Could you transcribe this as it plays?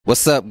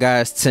What's up,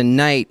 guys?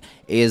 Tonight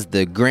is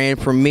the grand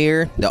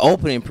premiere, the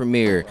opening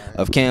premiere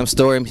of Cam's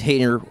Story. I'm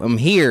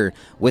here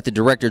with the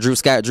director, Drew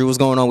Scott. Drew, what's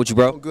going on with you,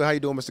 bro? Good. How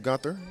you doing, Mr.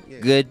 Gunther? Yeah.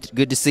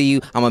 Good to see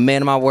you. I'm a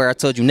man of my word. I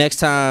told you next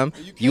time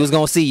you was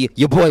gonna see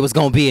your boy was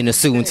gonna be in the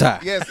suit and tie.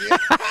 Yes.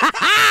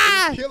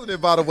 He's killing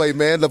it, by the way,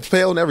 man. The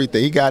lapel and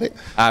everything. He got it.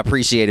 I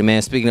appreciate it,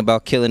 man. Speaking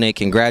about killing it,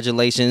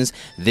 congratulations.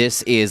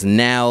 This is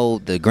now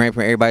the grand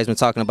premiere. Everybody's been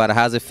talking about it.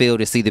 How's it feel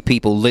to see the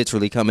people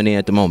literally coming in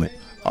at the moment?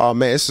 Oh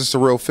man, it's just a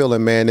real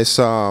feeling, man. It's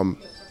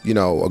you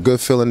know, a good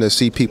feeling to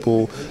see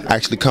people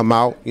actually come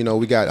out. You know,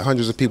 we got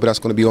hundreds of people that's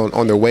going to be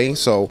on their way,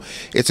 so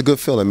it's a good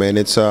feeling, man.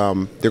 It's they're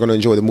going to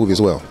enjoy the movie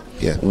as well.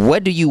 Yeah.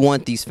 What do you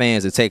want these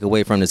fans to take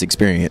away from this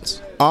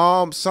experience?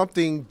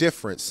 Something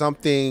different,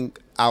 something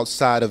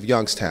outside of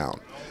Youngstown.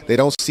 They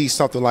don't see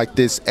something like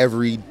this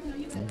every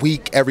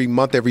week, every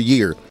month, every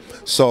year.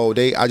 So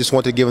I just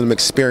want to give them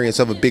experience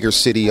of a bigger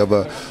city, of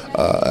a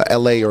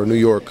LA or New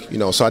York, you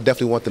know. So I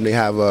definitely want them to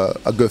have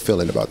a good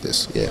feeling about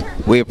this. Yeah.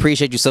 We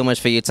appreciate you so much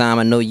for your time.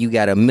 I know you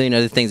got a million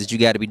other things that you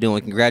got to be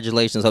doing.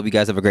 Congratulations. Hope you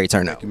guys have a great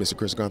turnout. Thank you, Mr.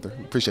 Chris Gunther.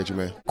 Appreciate you,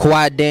 man.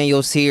 Quad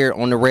Daniels here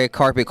on the red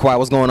carpet. Quad,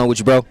 what's going on with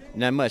you, bro?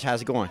 Not much.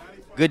 How's it going?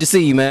 Good to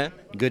see you, man.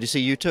 Good to see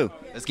you too.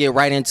 Let's get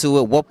right into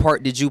it. What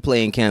part did you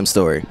play in Cam's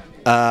Story?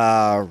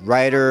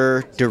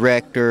 Writer,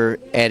 director,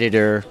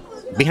 editor,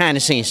 behind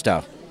the scenes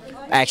stuff.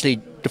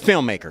 Actually, the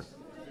filmmaker.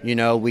 You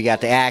know, we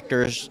got the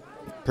actors,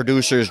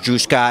 producers, Drew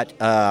Scott.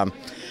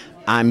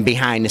 I'm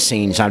behind the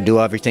scenes. I do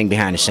everything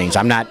behind the scenes.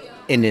 I'm not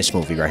in this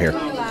movie right here.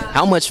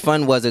 How much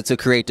fun was it to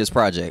create this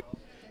project?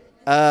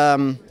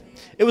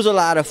 It was a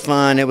lot of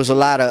fun. It was a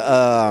lot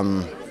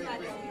of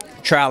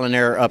trial and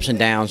error, ups and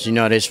downs. You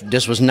know,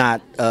 this was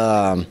not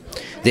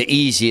the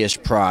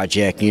easiest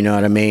project. You know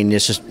what I mean?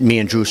 This is me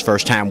and Drew's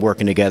first time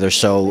working together,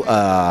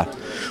 so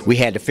we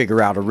had to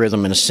figure out a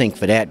rhythm and a sync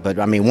for that. But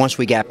I mean, once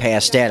we got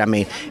past that, I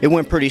mean, it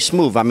went pretty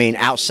smooth. I mean,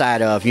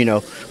 outside of, you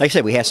know, like I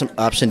said, we had some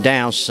ups and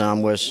downs.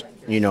 Some was,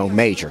 you know,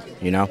 major.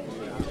 You know.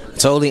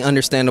 Totally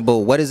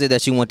understandable. What is it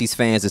that you want these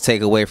fans to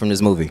take away from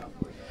this movie?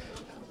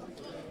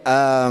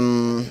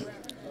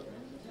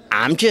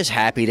 I'm just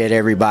happy that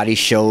everybody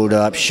showed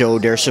up,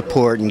 showed their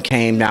support, and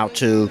came out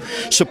to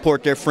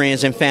support their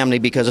friends and family,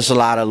 because it's a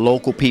lot of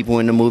local people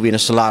in the movie, and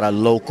it's a lot of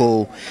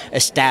local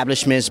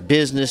establishments,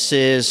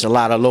 businesses, a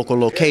lot of local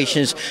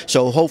locations.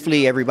 So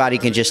hopefully everybody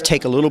can just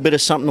take a little bit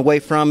of something away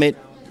from it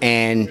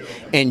and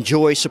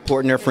enjoy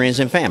supporting their friends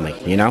and family,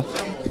 you know?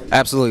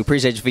 Absolutely.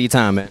 Appreciate you for your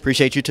time, man.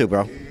 Appreciate you too,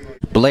 bro.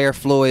 Blair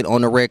Floyd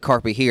on the red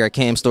carpet here at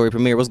Cam's Story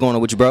premiere. What's going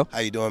on with you, bro? How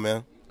you doing,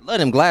 man? Love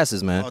them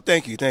glasses, man. Oh,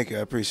 thank you. I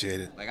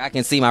appreciate it. Like, I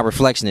can see my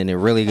reflection in it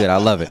really good. I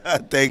love it.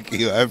 Thank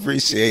you. I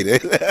appreciate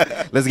it.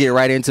 Let's get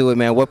right into it,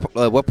 man.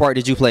 What part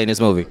did you play in this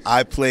movie?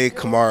 I played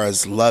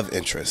Kamara's love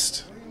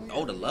interest.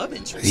 Oh, the love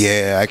interest.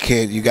 Yeah, I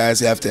can't. You guys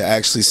have to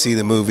actually see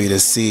the movie to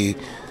see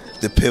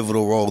the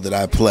pivotal role that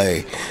I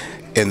play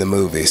in the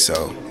movie.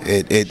 So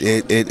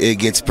it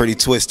gets pretty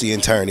twisty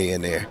and turny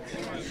in there.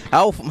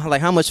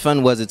 How much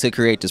fun was it to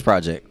create this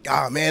project?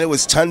 Oh man, it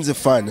was tons of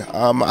fun.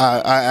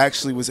 I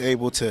actually was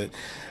able to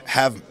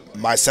have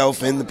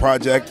myself in the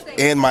project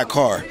and my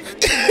car.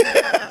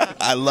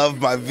 I love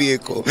my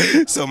vehicle,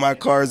 so my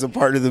car is a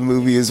part of the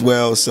movie as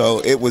well. So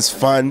it was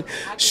fun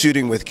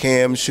shooting with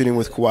Cam, shooting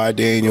with Quad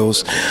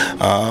Daniels,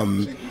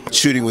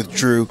 shooting with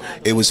Drew.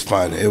 It was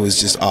fun. It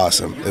was just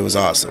awesome. It was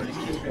awesome.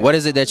 What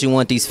is it that you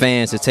want these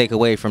fans to take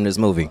away from this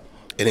movie?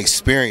 An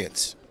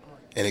experience,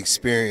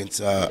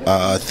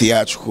 a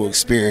theatrical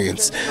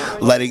experience,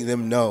 letting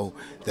them know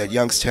that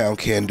Youngstown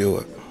can do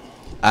it.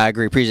 I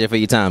agree. Appreciate it for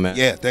your time, man.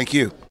 Yeah, thank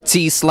you.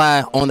 T.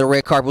 Sly on the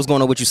red carpet. What's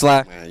going on with you,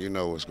 Sly? Man, you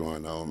know what's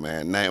going on,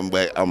 man. Nothing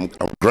but I'm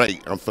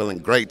great. I'm feeling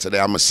great today.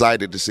 I'm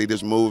excited to see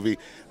this movie.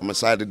 I'm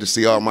excited to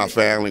see all my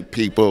family,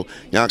 people.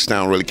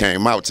 Youngstown really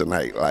came out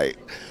tonight. Like,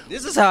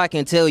 this is how I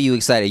can tell you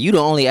excited. You the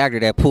only actor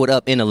that pulled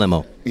up in a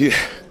limo. Yeah.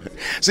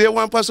 See, it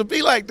wasn't supposed to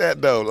be like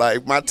that, though.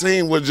 Like, my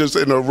team was just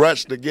in a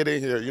rush to get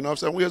in here. You know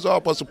what I'm saying? We was all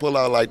supposed to pull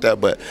out like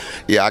that, but,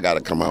 yeah, I got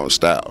to come out in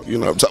style. You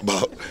know what I'm talking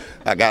about?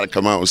 I got to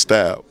come out in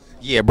style.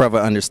 Yeah, brother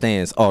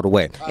understands all the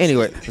way.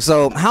 Anyway,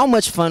 so how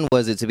much fun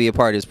was it to be a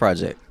part of this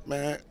project?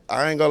 Man,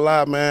 I ain't gonna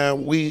lie,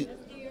 man. We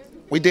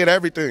did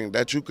everything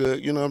that you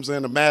could, you know what I'm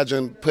saying,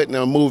 imagine putting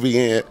a movie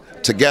in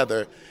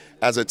together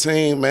as a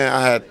team,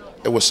 man.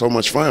 It was so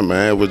much fun,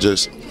 man. It was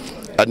just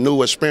a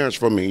new experience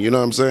for me, you know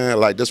what I'm saying?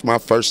 Like, this is my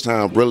first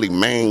time really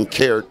main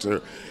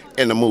character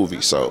in the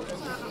movie, so,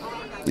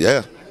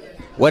 yeah.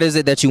 What is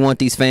it that you want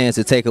these fans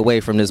to take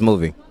away from this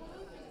movie?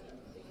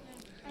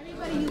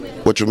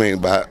 What you mean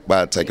by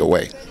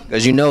takeaway?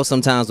 Because you know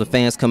sometimes when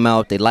fans come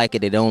out, they like it,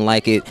 they don't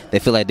like it, they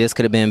feel like this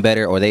could have been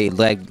better, or they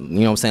like, you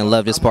know what I'm saying,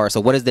 love this part.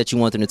 So what is that you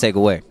want them to take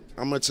away?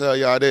 I'm going to tell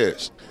y'all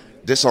this.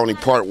 This only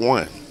part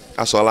one.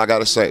 That's all I got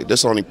to say.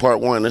 This only part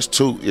one. This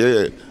two.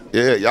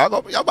 Yeah. Y'all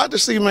about to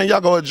see, man. Y'all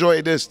going to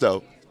enjoy this,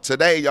 though.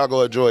 Today, y'all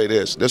going to enjoy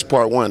this. This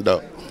part one,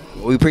 though.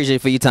 We appreciate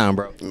it for your time,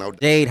 bro. No.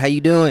 Jade, how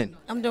you doing?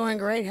 I'm doing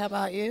great. How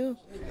about you?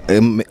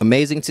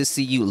 Amazing to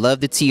see you. Love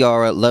the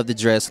tiara, love the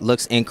dress,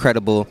 looks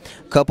incredible.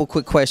 Couple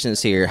quick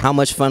questions here. How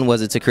much fun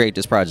was it to create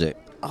this project?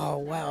 Oh,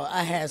 wow.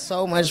 I had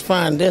so much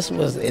fun. This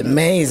was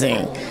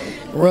amazing.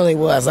 It really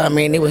was. I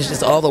mean, it was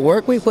just all the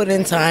work we put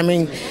in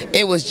timing.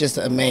 It was just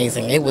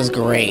amazing. It was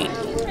great.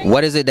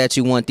 What is it that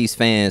you want these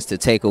fans to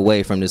take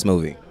away from this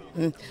movie?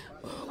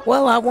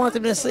 Well, I want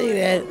them to see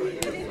that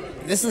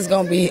this is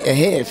going to be a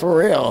hit, for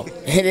real.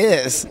 It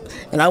is.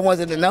 And I want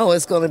them to know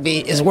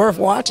it's worth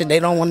watching. They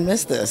don't want to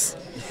miss this.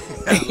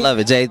 Love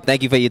it, Jay.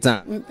 Thank you for your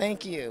time.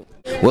 Thank you.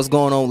 What's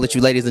going on with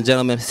you, ladies and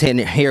gentlemen?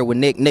 Sitting here with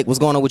Nick. Nick, what's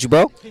going on with you,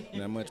 bro?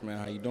 Not much, man.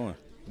 How you doing?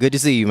 Good to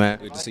see you, man.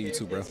 Good to see you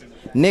too, bro.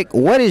 Nick,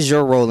 what is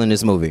your role in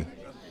this movie?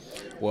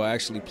 Well, I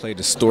actually played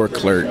the store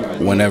clerk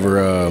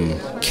whenever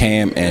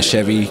Cam and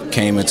Chevy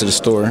came into the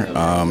store.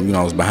 I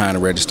was behind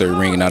the register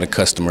ringing out a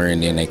customer,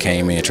 and then they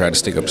came in and tried to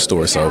stick up the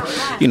store. So,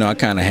 I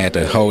kind of had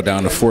to hold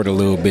down the fort a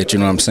little bit, you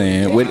know what I'm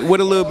saying? With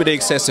a little bit of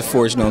excessive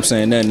force, you know what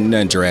I'm saying?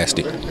 Nothing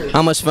drastic.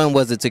 How much fun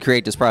was it to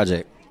create this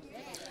project?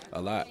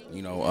 A lot,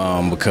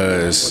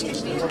 because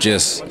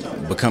just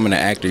becoming an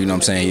actor, you know what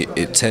I'm saying,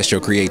 it tests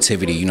your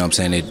creativity, you know what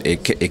I'm saying,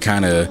 it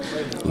kind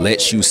of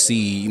lets you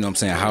see, you know what I'm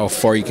saying, how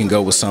far you can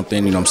go with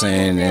something, you know what I'm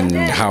saying, and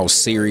how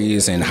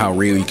serious and how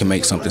real you can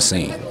make something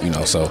seem,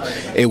 so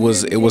it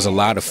was a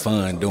lot of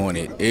fun doing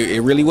it.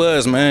 It really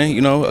was, man,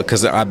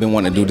 because I've been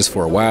wanting to do this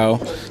for a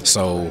while,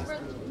 so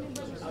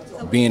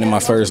being in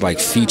my first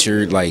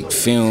featured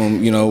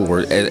film, or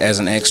as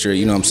an extra,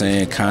 you know what I'm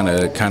saying,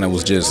 kind of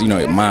was just,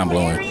 mind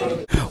blowing.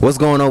 What's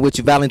going on with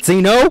you,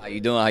 Valentino? How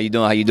you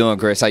doing,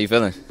 Chris? How you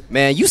feeling?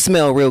 Man, you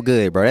smell real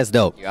good, bro. That's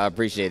dope. I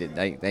appreciate it.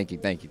 Thank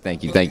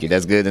you.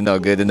 That's good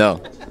to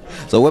know.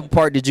 So what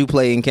part did you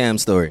play in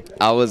Cam's story?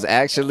 I was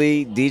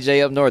actually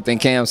DJ up north in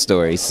Cam's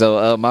story.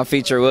 So my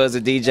feature was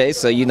a DJ,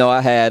 so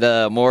I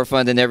had more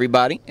fun than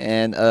everybody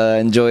and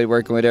enjoyed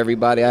working with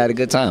everybody. I had a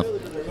good time.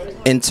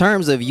 In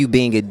terms of you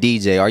being a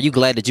DJ, are you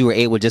glad that you were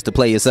able just to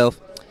play yourself?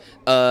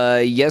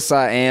 Yes,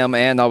 I am,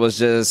 and I was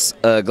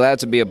just glad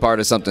to be a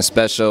part of something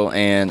special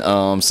and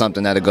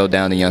something that'll go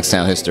down in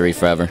Youngstown history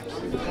forever.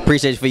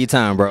 Appreciate you for your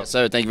time, bro. Yes,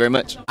 sir, thank you very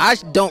much. I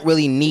don't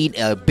really need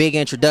a big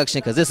introduction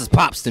because this is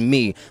Pops to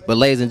me. But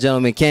ladies and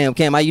gentlemen, Cam,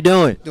 how you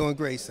doing? Doing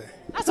great, sir.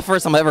 That's the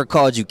first time I ever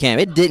called you Cam.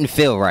 It didn't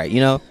feel right,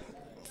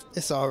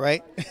 It's all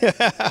right.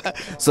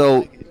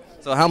 So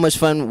how much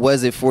fun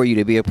was it for you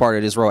to be a part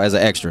of this role as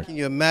an extra? Can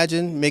you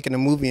imagine making a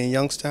movie in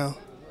Youngstown?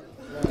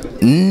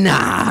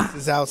 Nah.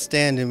 It's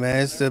outstanding,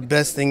 man. It's the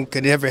best thing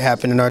could ever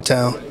happen in our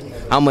town.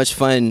 How much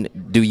fun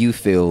do you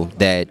feel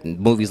that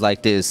movies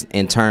like this,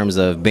 in terms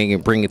of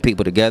bringing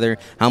people together,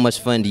 how much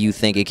fun do you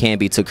think it can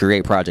be to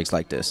create projects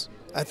like this?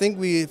 I think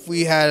if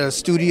we had a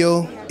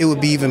studio, it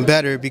would be even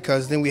better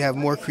because then we have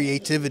more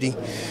creativity.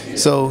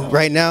 So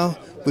right now,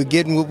 we're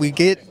getting what we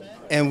get,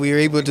 and we're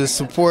able to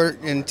support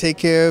and take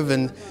care of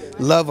and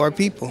love our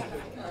people.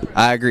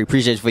 I agree.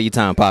 Appreciate you for your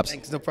time, Pops.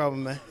 Thanks, no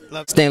problem, man.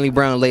 Love Stanley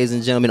Brown, ladies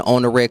and gentlemen,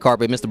 on the red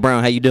carpet. Mr.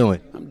 Brown, how you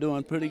doing? I'm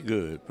doing pretty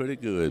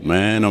good,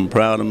 man. I'm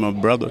proud of my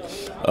brother,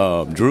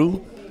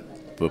 Drew,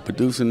 for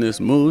producing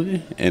this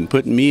movie and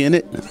putting me in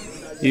it.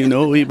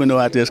 Even though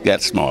I just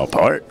got a small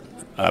part,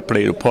 I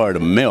played a part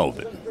of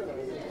Melvin.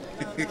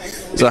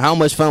 So how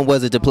much fun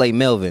was it to play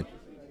Melvin?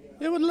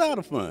 It was a lot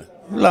of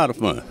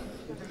fun.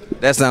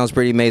 That sounds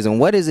pretty amazing.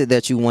 What is it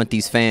that you want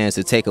these fans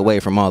to take away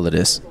from all of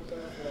this?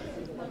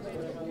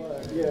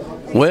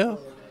 Well,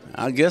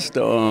 I guess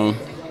to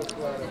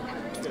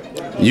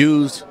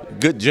use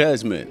good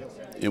judgment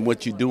in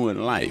what you do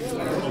in life.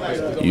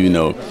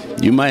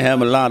 You might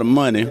have a lot of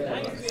money,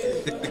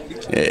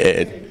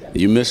 and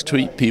you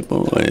mistreat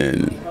people,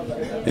 and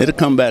it'll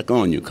come back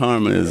on you.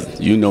 Karma is,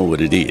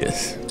 what it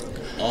is.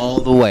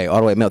 All the way,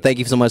 Mel. Thank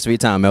you so much for your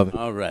time, Melvin.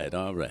 All right.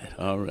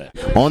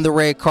 On the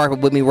red carpet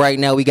with me right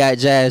now, we got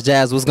Jazz.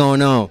 Jazz, what's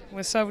going on?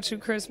 What's up with you,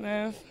 Chris,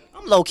 man?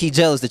 I'm low-key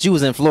jealous that you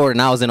was in Florida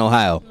and I was in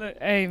Ohio. Look,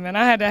 hey, man,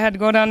 I had to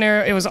go down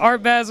there. It was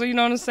Art Basel, you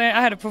know what I'm saying?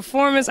 I had a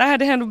performance. I had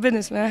to handle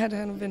business,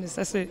 man.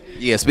 That's it.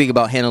 Yeah, speak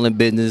about handling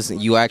business.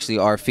 You actually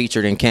are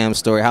featured in Cam's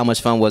story. How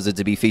much fun was it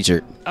to be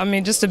featured? I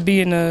mean, just to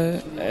be in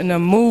a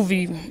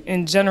movie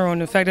in general,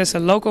 and the fact that it's a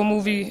local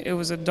movie, it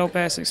was a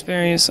dope-ass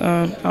experience.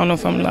 I don't know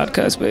if I'm allowed to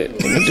cuss, but I'm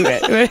going to do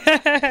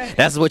that.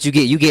 That's what you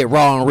get. You get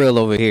raw and real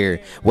over here.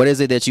 What is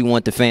it that you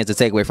want the fans to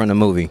take away from the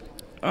movie?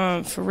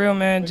 For real,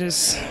 man,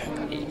 just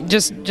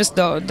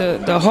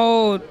the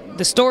whole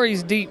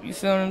story's deep. You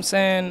feel what I'm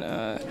saying?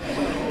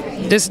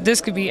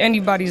 This could be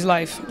anybody's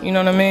life. You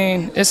know what I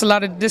mean? It's a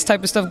lot of this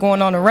type of stuff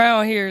going on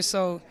around here,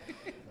 so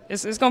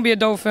it's gonna be a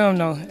dope film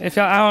though. If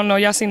y'all, I don't know,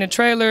 y'all seen the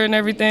trailer and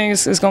everything,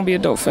 it's gonna be a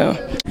dope film.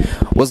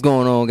 What's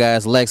going on,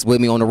 guys? Lex with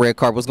me on the red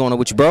carpet. What's going on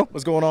with you, bro?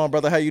 What's going on,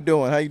 brother? How you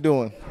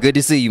doing? Good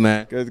to see you,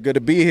 man. Good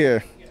to be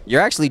here.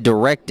 You're actually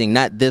directing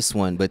not this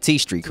one, but T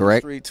Street,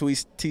 correct?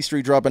 T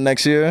Street dropping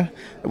next year.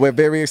 We're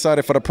very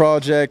excited for the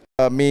project.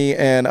 Me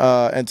and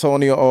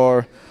Antonio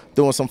are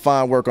doing some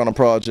fine work on the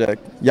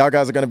project. Y'all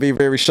guys are going to be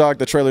very shocked.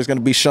 The trailer is going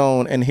to be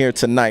shown in here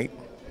tonight.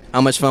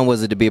 How much fun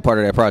was it to be a part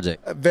of that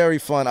project? Very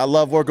fun. I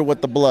love working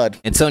with the blood.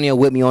 Antonio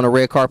with me on the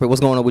red carpet.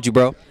 What's going on with you,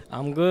 bro?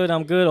 I'm good.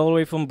 All the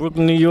way from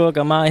Brooklyn, New York.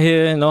 I'm out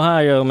here in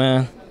Ohio,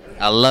 man.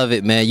 I love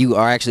it, man. You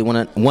are actually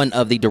one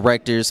of the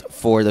directors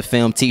for the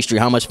film T Street.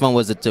 How much fun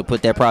was it to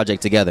put that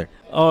project together?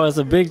 Oh, it's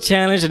a big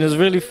challenge and it's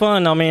really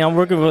fun. I mean, I'm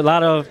working with a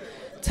lot of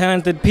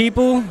talented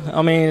people.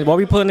 I mean, what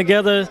we putting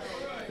together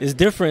is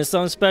different,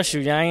 something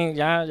special. Y'all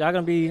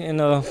gonna be in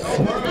a.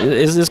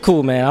 It's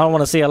cool, man. I don't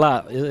want to say a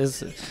lot.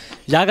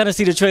 Y'all gonna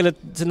see the trailer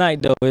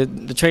tonight, though.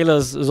 The trailer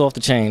is off the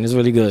chain. It's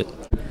really good.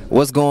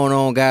 What's going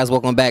on, guys?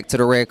 Welcome back to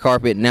the red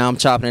carpet. Now I'm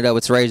chopping it up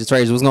with Trajan.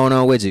 Trajan, what's going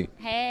on with you?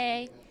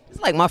 Hey. It's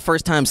like my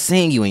first time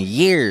seeing you in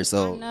years.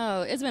 So.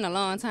 No, it's been a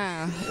long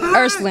time.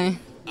 Ursula.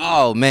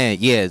 Oh man,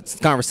 yeah, it's a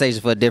conversation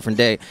for a different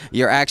day.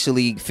 You're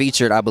actually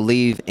featured, I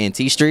believe, in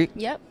T Street.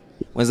 Yep.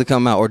 When's it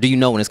come out, or do you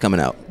know when it's coming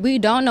out? We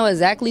don't know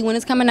exactly when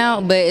it's coming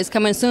out, but it's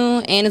coming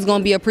soon, and it's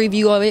going to be a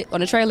preview of it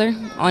on the trailer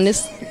on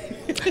this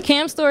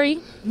Cam story.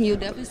 You'll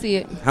definitely see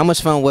it. How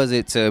much fun was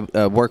it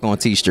to work on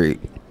T Street?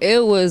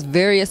 It was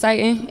very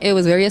exciting. It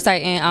was very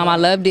exciting. I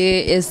loved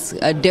it. It's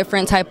a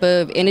different type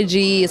of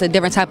energy. It's a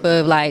different type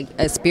of like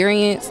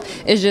experience.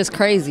 It's just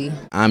crazy.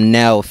 I'm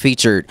now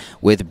featured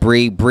with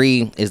Bree.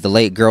 Bree is the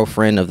late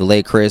girlfriend of the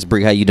late Chris.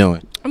 Bree, how you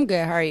doing? I'm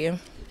good. How are you?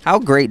 How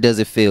great does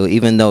it feel,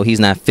 even though he's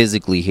not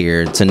physically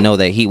here, to know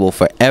that he will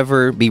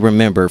forever be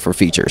remembered for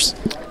features?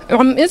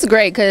 It's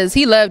great because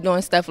he loved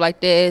doing stuff like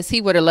this.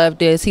 He would have loved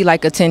this. He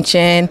liked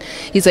attention.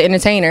 He's an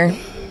entertainer.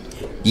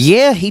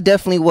 Yeah, he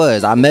definitely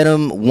was. I met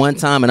him one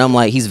time and I'm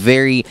like, he's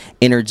very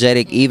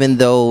energetic, even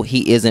though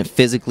he isn't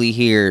physically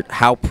here.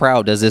 How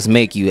proud does this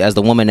make you as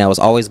the woman that was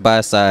always by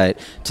his side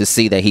to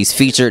see that he's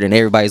featured and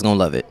everybody's gonna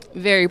love it?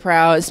 Very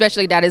proud,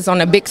 especially that it's on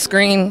a big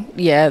screen.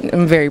 Yeah,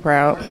 I'm very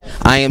proud.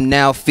 I am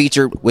now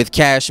featured with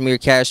Kashmir.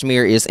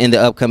 Kashmir is in the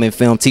upcoming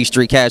film T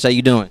Street. Cash, how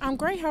you doing? I'm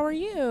great. How are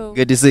you?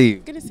 Good to see you.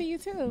 Good to see you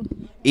too.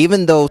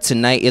 Even though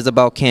tonight is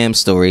about Cam's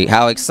story,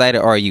 how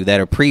excited are you that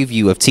a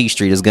preview of T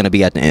Street is going to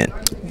be at the end?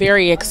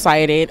 Very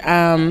excited.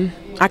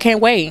 I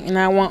can't wait, and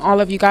I want all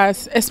of you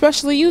guys,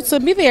 especially you, to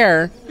be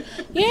there.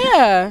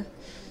 Yeah.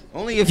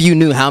 Only if you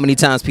knew how many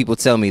times people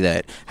tell me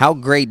that. How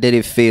great did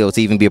it feel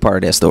to even be a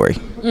part of that story?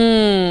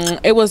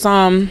 It was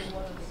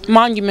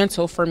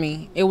monumental for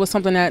me. It was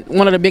something that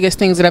one of the biggest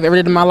things that I've ever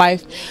did in my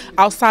life,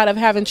 outside of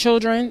having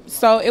children.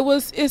 So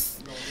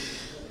it's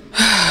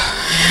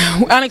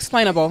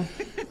unexplainable.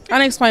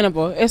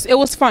 Unexplainable. It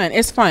was fun.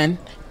 It's fun.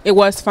 It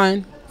was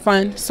fun.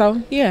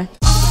 So yeah.